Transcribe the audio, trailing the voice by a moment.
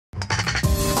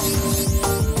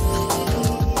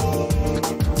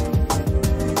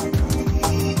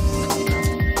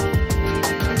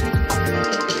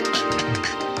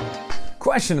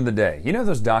Question of the day. You know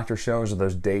those doctor shows or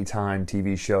those daytime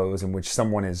TV shows in which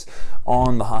someone is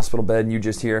on the hospital bed and you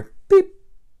just hear beep,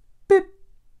 beep,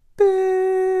 beep.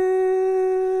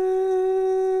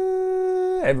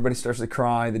 Everybody starts to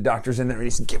cry. The doctor's in there and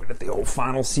he's giving it the old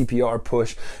final CPR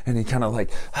push and he kind of like,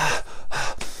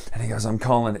 and he goes, I'm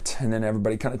calling it. And then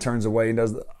everybody kind of turns away and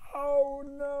does the, oh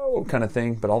no, kind of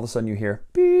thing. But all of a sudden you hear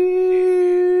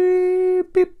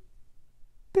beep, beep,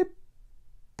 beep,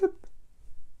 beep.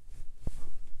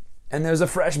 And there's a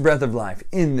fresh breath of life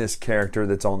in this character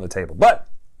that's on the table. But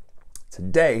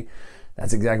today,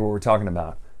 that's exactly what we're talking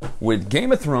about. With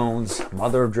Game of Thrones,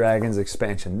 Mother of Dragons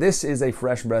expansion, this is a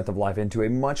fresh breath of life into a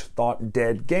much thought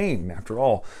dead game. After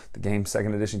all, the game's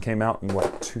second edition came out in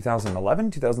what,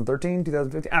 2011, 2013,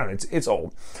 2015? I don't know, it's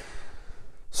old.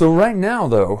 So right now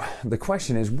though, the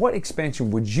question is, what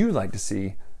expansion would you like to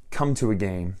see come to a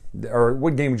game, or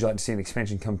what game would you like to see an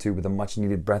expansion come to with a much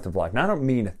needed breath of life? Now I don't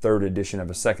mean a third edition of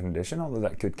a second edition, although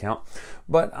that could count,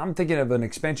 but I'm thinking of an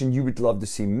expansion you would love to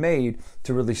see made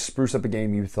to really spruce up a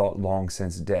game you thought long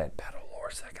since dead. Battle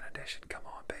Lore second edition, come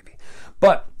on baby.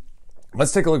 But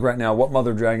let's take a look right now what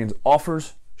Mother of Dragons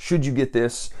offers. Should you get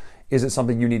this? Is it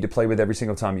something you need to play with every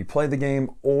single time you play the game,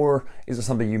 or is it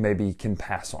something you maybe can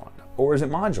pass on? Or is it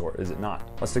modular? Is it not?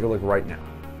 Let's take a look right now.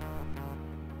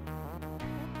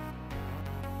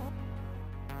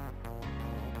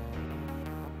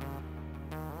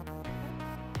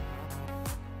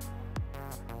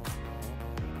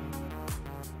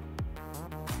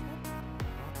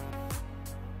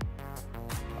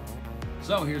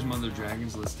 So here's Mother of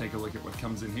Dragons. Let's take a look at what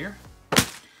comes in here.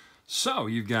 So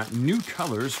you've got new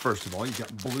colors. First of all, you've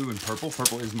got blue and purple.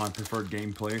 Purple is my preferred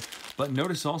gameplay. But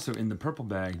notice also in the purple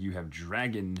bag, you have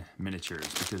dragon miniatures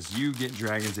because you get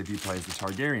dragons if you play as the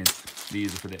Targaryens.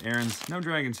 These are for the Arryns. No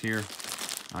dragons here.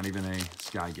 Not even a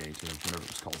Skygate or whatever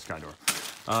it's called,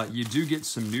 Skydoor. You do get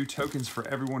some new tokens for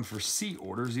everyone for sea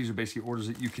orders. These are basically orders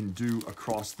that you can do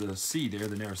across the sea there,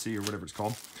 the narrow sea or whatever it's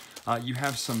called. You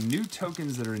have some new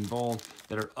tokens that are involved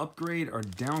that are upgrade or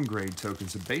downgrade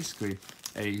tokens. So basically,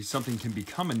 something can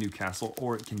become a new castle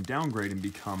or it can downgrade and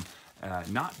become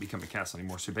not become a castle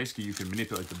anymore. So basically, you can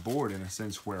manipulate the board in a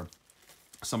sense where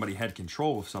somebody had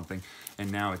control of something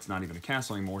and now it's not even a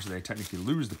castle anymore, so they technically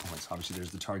lose the points. Obviously, there's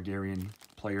the Targaryen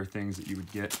player things that you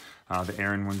would get. The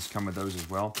Arryn ones come with those as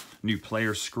well. New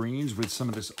player screens with some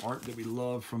of this art that we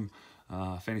love from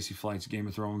Fantasy Flight's Game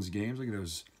of Thrones games. Look at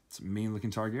those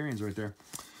mean-looking Targaryens right there.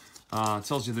 It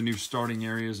tells you the new starting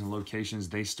areas and locations.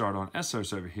 They start on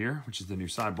Essos over here, which is the new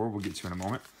sideboard we'll get to in a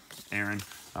moment. Arryn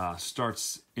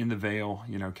starts in the Vale,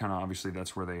 you know, kind of obviously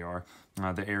that's where they are.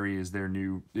 The area is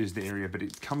the area, but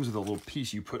it comes with a little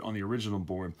piece you put on the original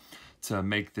board to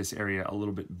make this area a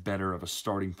little bit better of a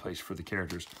starting place for the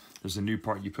characters. There's a new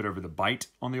part you put over the bite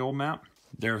on the old map.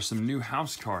 There are some new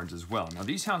house cards as well. Now,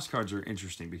 these house cards are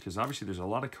interesting because obviously there's a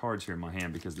lot of cards here in my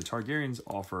hand because the Targaryens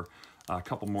offer a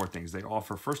couple more things. They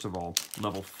offer, first of all,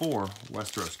 level 4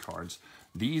 Westeros cards.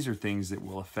 These are things that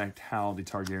will affect how the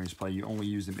Targaryens play. You only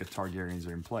use them if Targaryens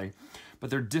are in play, but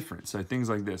they're different. So things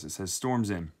like this. It says Storm's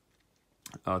In.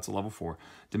 It's a level 4.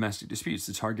 Domestic disputes.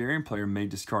 The Targaryen player may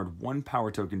discard 1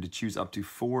 power token to choose up to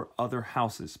 4 other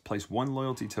houses. Place 1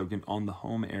 loyalty token on the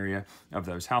home area of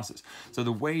those houses. So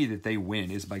the way that they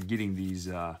win is by getting these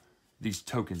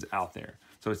tokens out there.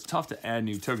 So it's tough to add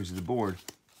new tokens to the board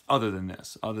other than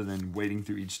this, other than waiting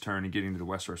through each turn and getting to the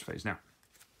Westeros phase. Now,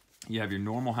 you have your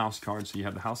normal house cards. So you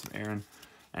have the House of Arryn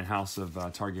and House of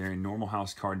Targaryen normal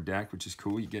house card deck, which is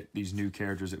cool. You get these new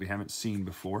characters that we haven't seen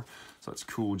before, so it's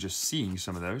cool just seeing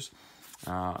some of those.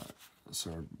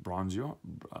 So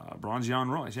Bronzion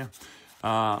Royce, yeah.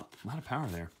 A lot of power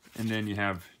there. And then you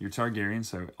have your Targaryen,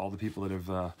 so all the people that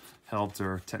have helped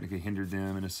or technically hindered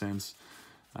them in a sense.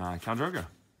 Khal Drogo,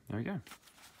 there you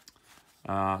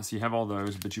go. So you have all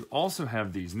those, but you also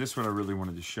have these, and this is what I really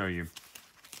wanted to show you.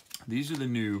 These are the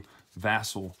new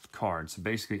vassal cards. So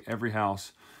basically every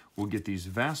house will get these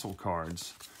vassal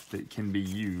cards that can be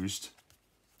used.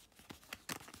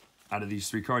 Out of these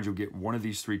 3 cards, you'll get 1 of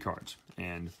these 3 cards.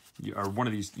 And you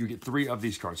get 3 of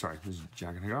these cards. Sorry, this is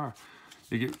Jack and Hagar.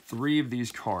 You get 3 of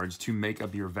these cards to make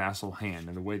up your vassal hand.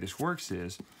 And the way this works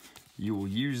is you will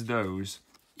use those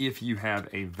if you have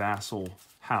a vassal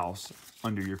house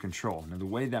under your control. Now the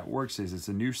way that works is it's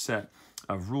a new set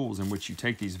of rules in which you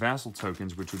take these vassal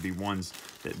tokens, which would be ones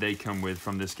that they come with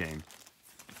from this game.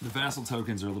 The vassal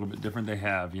tokens are a little bit different. They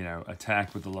have, you know,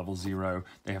 attack with the level 0.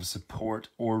 They have support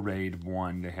or raid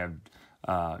 1. They have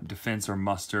defense or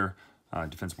muster,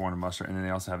 defense 1 or muster, and then they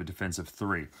also have a defense of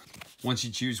 3. Once you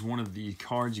choose one of the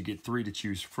cards, you get 3 to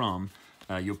choose from.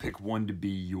 You'll pick one to be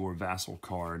your vassal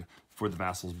card for the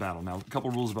vassals battle. Now, a couple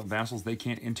rules about vassals: they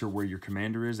can't enter where your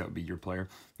commander is. That would be your player.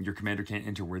 Your commander can't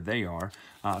enter where they are.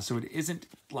 So it isn't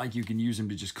like you can use them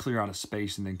to just clear out a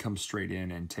space and then come straight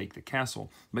in and take the castle.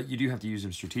 But you do have to use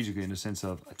them strategically in the sense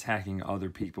of attacking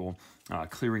other people,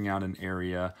 clearing out an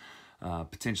area,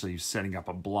 potentially setting up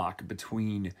a block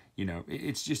between,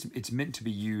 it's meant to be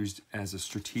used as a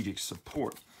strategic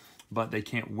support. But they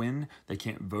can't win, they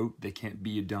can't vote, they can't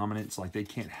be a dominant. It's like they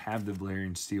can't have the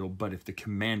Valyrian Steel, but if the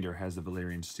commander has the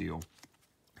Valyrian Steel,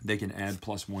 they can add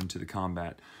 +1 to the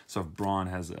combat. So if Bryan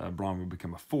will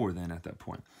become a 4 then at that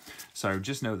point. So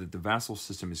just know that the vassal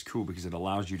system is cool because it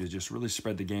allows you to just really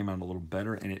spread the game out a little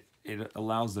better, and it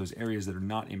allows those areas that are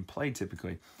not in play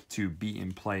typically to be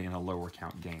in play in a lower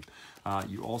count game.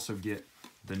 You also get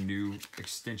the new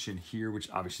extension here, which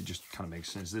obviously just kind of makes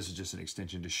sense. This is just an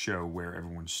extension to show where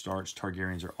everyone starts.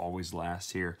 Targaryens are always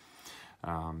last here.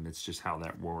 It's just how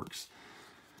that works.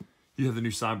 You have the new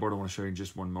sideboard I want to show you in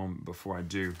just one moment. Before I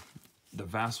do, the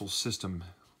vassal system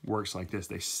works like this.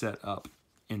 They set up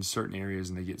in certain areas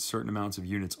and they get certain amounts of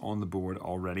units on the board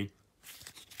already.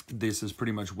 This is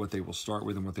pretty much what they will start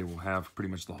with and what they will have pretty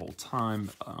much the whole time,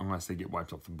 unless they get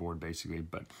wiped off the board, basically.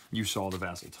 But you saw the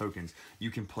vassal tokens.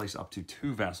 You can place up to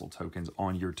 2 vassal tokens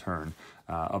on your turn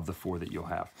of the 4 that you'll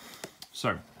have.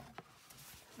 So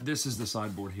this is the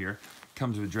sideboard here.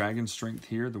 Comes with dragon strength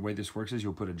here. The way this works is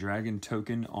you'll put a dragon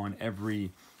token on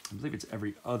every, I believe it's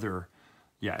every other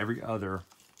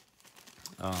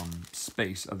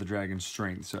space of the dragon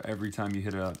strength. So every time you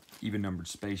hit a even numbered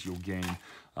space, you'll gain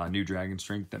new dragon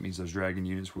strength. That means those dragon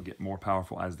units will get more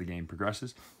powerful as the game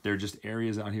progresses. There are just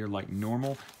areas out here like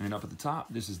normal, and then up at the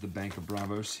top, this is the Bank of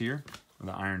Bravos here, or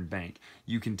the Iron Bank.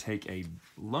 You can take a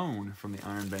loan from the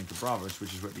Iron Bank of Bravos,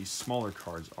 which is what these smaller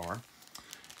cards are.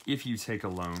 If you take a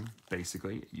loan,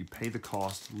 basically, you pay the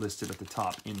cost listed at the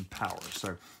top in power.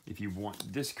 So if you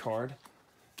want this card,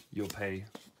 you'll pay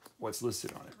what's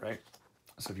listed on it, right?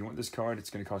 So if you want this card, it's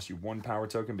going to cost you 1 power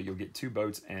token, but you'll get 2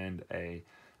 boats and a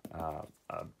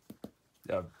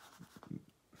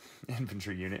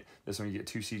infantry unit. This one you get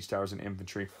 2 siege towers and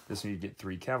infantry. This one you get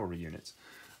 3 cavalry units.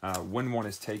 When one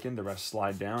is taken, the rest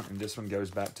slide down, and this one goes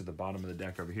back to the bottom of the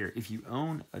deck over here. If you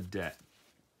own a debt,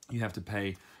 you have to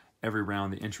pay every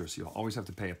round the interest. You'll always have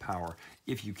to pay a power.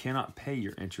 If you cannot pay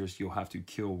your interest, you'll have to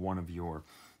kill one of your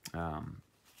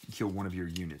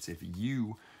units. If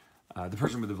you the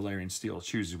person with the Valyrian Steel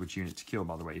chooses which unit to kill,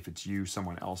 by the way. If it's you,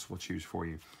 someone else will choose for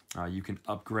you. You can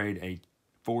upgrade a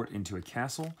fort into a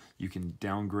castle. You can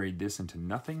downgrade this into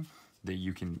nothing. That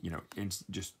you can,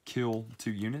 just kill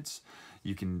 2 units.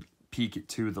 You can peek at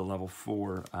 2 of the level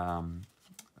 4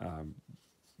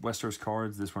 Westeros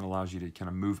cards. This one allows you to kind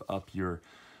of move up your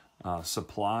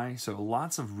supply. So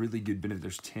lots of really good benefit.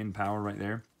 There's 10 power right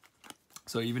there.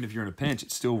 So even if you're in a pinch,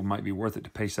 it still might be worth it to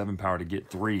pay 7 power to get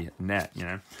 3 net,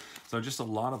 So just a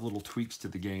lot of little tweaks to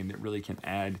the game that really can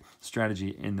add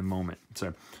strategy in the moment.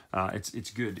 So it's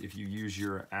good if you use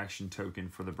your action token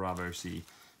for the Bravo Sea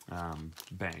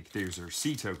bank. These are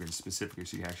sea tokens specifically,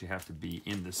 so you actually have to be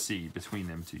in the sea between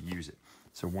them to use it.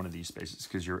 So one of these spaces,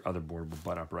 because your other board will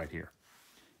butt up right here.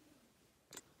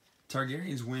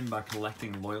 Targaryens win by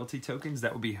collecting loyalty tokens.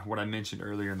 That would be what I mentioned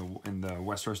earlier in the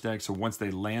Westeros deck. So once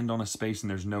they land on a space and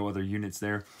there's no other units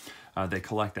there, they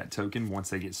collect that token.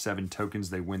 Once they get 7 tokens,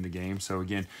 they win the game. So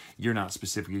again, you're not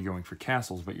specifically going for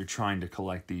castles, but you're trying to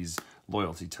collect these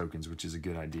loyalty tokens, which is a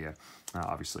good idea,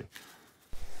 obviously.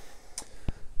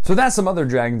 So that's some other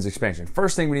Dragons expansion.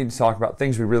 First thing we need to talk about,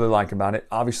 things we really like about it.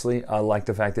 Obviously, I like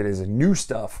the fact that it is new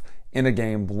stuff in a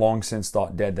game long since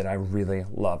thought dead that I really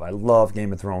love. I love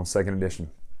Game of Thrones 2nd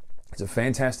edition. It's a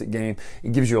fantastic game.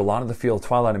 It gives you a lot of the feel of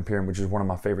Twilight Imperium, which is one of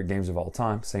my favorite games of all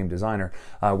time, same designer,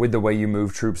 with the way you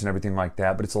move troops and everything like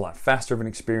that, but it's a lot faster of an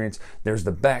experience. There's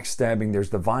the backstabbing, there's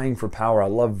the vying for power. I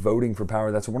love voting for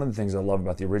power. That's one of the things I love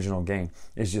about the original game,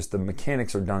 is just the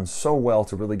mechanics are done so well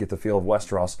to really get the feel of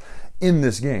Westeros in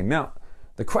this game. Now,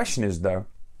 the question is, though,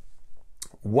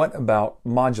 what about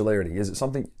modularity? Is it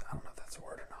something, I don't know,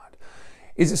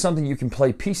 is it something you can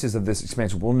play pieces of this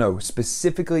expansion? Well, no.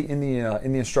 Specifically in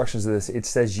the instructions of this, it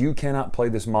says you cannot play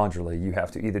this modularly. You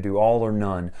have to either do all or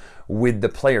none with the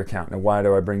player count. Now, why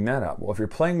do I bring that up? Well, if you're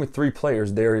playing with 3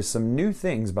 players, there is some new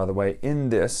things, by the way, in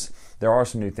this. There are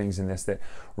some new things in this that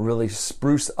really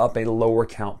spruce up a lower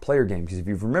count player game. Because if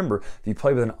you remember, if you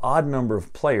play with an odd number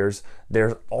of players,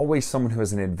 there's always someone who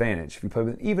has an advantage. If you play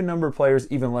with an even number of players,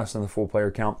 even less than the full player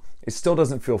count, it still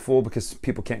doesn't feel full because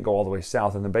people can't go all the way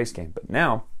south in the base game. But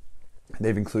now,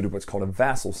 they've included what's called a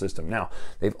vassal system. Now,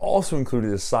 they've also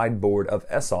included a sideboard of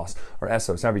Essos, or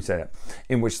Essos, however you say that,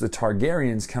 in which the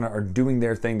Targaryens kind of are doing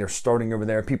their thing. They're starting over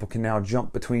there. People can now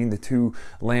jump between the two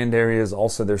land areas.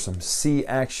 Also, there's some sea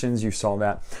actions. You saw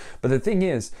that. But the thing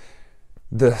is,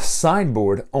 the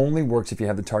sideboard only works if you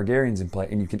have the Targaryens in play,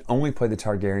 and you can only play the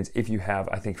Targaryens if you have,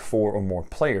 I think, 4 or more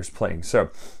players playing. So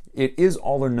it is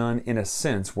all or none in a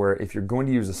sense, where if you're going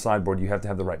to use a sideboard, you have to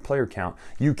have the right player count.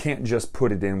 You can't just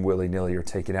put it in willy-nilly or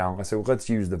take it out. I say, well, let's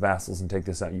use the vassals and take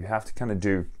this out. You have to kind of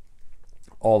do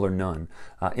all or none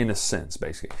in a sense,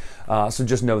 basically. So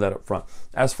just know that up front.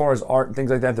 As far as art and things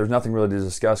like that, there's nothing really to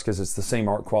discuss because it's the same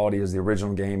art quality as the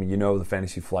original game. And you know the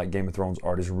Fantasy Flight Game of Thrones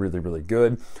art is really, really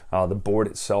good. The board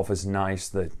itself is nice,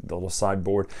 the little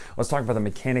sideboard. Let's talk about the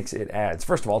mechanics it adds.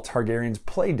 First of all, Targaryens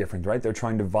play different, right? They're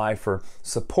trying to vie for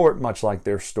support, much like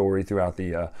their story throughout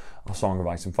the Song of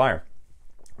Ice and Fire.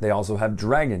 They also have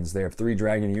dragons. They have 3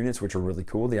 dragon units, which are really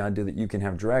cool. The idea that you can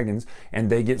have dragons, and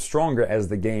they get stronger as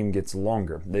the game gets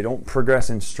longer. They don't progress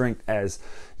in strength as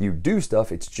you do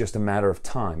stuff. It's just a matter of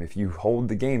time. If you hold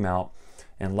the game out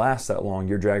and last that long,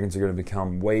 your dragons are going to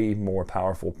become way more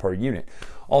powerful per unit.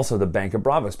 Also, the Bank of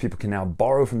Bravos. People can now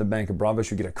borrow from the Bank of Bravos.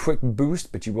 You get a quick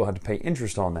boost, but you will have to pay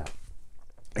interest on that.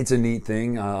 It's a neat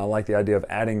thing. I like the idea of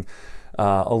adding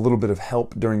a little bit of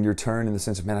help during your turn, in the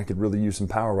sense of, man, I could really use some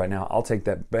power right now. I'll take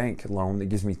that bank loan that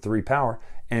gives me 3 power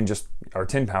and just, or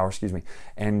 10 power, excuse me,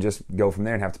 and just go from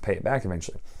there and have to pay it back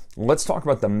eventually. Let's talk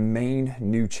about the main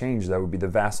new change, that would be the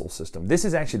vassal system. This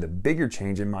is actually the bigger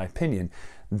change, in my opinion,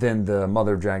 than the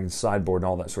Mother of Dragons sideboard and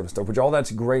all that sort of stuff, which all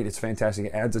that's great. It's fantastic.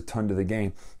 It adds a ton to the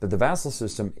game. But the vassal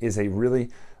system is a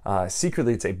really,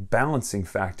 secretly, it's a balancing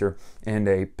factor and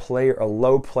a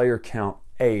low player count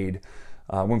aid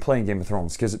when playing Game of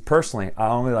Thrones. Because personally, I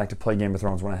only like to play Game of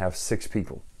Thrones when I have 6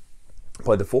 people.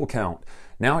 Play the full count.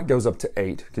 Now it goes up to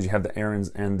 8 because you have the Aarons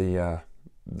and the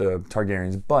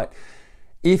Targaryens. But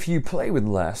if you play with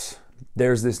less,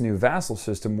 there's this new vassal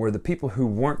system where the people who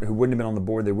wouldn't have been on the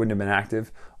board, they wouldn't have been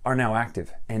active, are now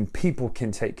active, and people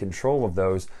can take control of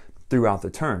those throughout the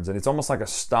turns. And it's almost like a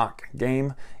stock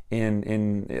game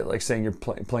in like saying you're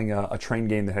playing a train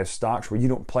game that has stocks, where you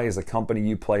don't play as a company,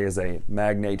 you play as a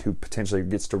magnate who potentially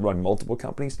gets to run multiple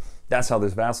companies. That's how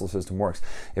this vassal system works.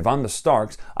 If I'm the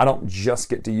Starks, I don't just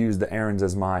get to use the Aarons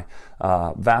as my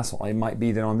vassal. It might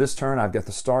be that on this turn I've got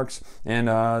the Starks and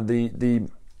the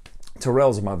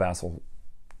Tyrells are my vassal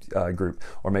group,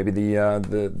 or maybe the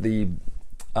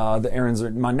Aarons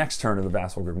are my next turn of the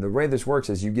vassal group. And the way this works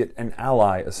is you get an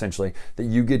ally, essentially, that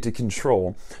you get to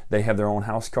control. They have their own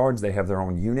house cards, they have their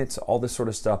own units, all this sort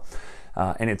of stuff.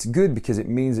 And it's good because it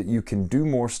means that you can do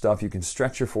more stuff, you can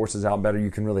stretch your forces out better,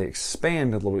 you can really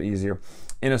expand a little easier.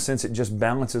 In a sense, it just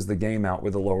balances the game out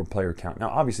with a lower player count. Now,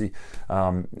 obviously,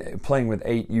 playing with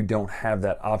 8, you don't have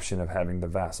that option of having the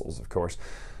vassals, of course.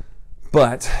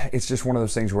 But it's just one of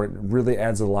those things where it really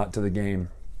adds a lot to the game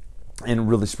and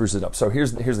really spruces it up. So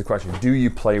here's the question. Do you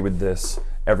play with this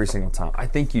every single time? I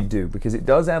think you do, because it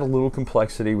does add a little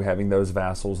complexity with having those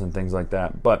vassals and things like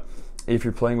that. But if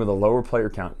you're playing with a lower player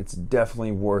count, it's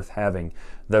definitely worth having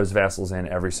those vassals in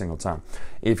every single time.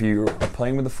 If you're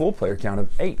playing with a full player count of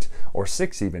 8 or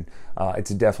 6 even,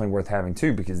 it's definitely worth having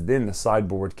too, because then the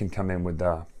sideboard can come in with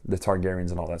the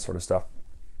Targaryens and all that sort of stuff.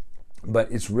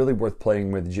 But it's really worth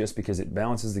playing with just because it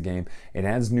balances the game, it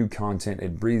adds new content,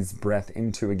 it breathes breath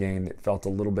into a game that felt a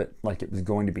little bit like it was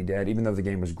going to be dead. Even though the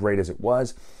game was great as it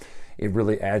was, it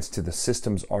really adds to the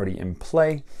systems already in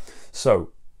play. So,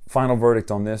 final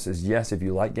verdict on this is yes, if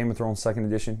you like Game of Thrones 2nd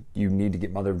Edition, you need to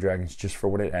get Mother of Dragons just for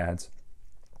what it adds.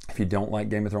 If you don't like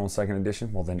Game of Thrones 2nd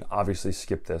Edition, well then obviously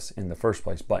skip this in the first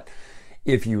place. But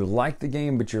if you like the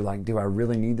game, but you're like, do I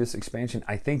really need this expansion?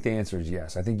 I think the answer is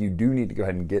yes. I think you do need to go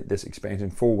ahead and get this expansion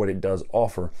for what it does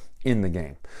offer in the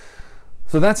game.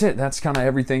 So that's it. That's kind of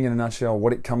everything in a nutshell.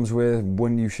 What it comes with,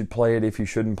 when you should play it, if you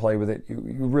shouldn't play with it.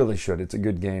 You really should. It's a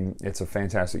good game. It's a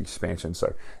fantastic expansion.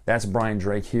 So that's Bryan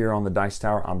Drake here on the Dice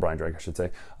Tower. I'm Bryan Drake, I should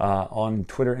say. On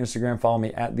Twitter, Instagram, follow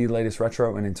me at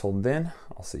TheLatestRetro. And until then,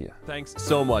 I'll see you. Thanks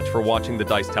so much for watching the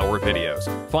Dice Tower videos.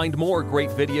 Find more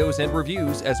great videos and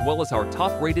reviews, as well as our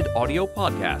top-rated audio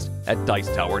podcast at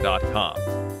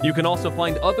Dicetower.com. You can also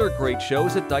find other great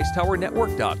shows at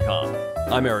DicetowerNetwork.com.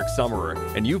 I'm Eric Summerer,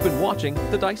 and you've been watching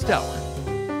The Dice Tower.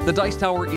 The Dice Tower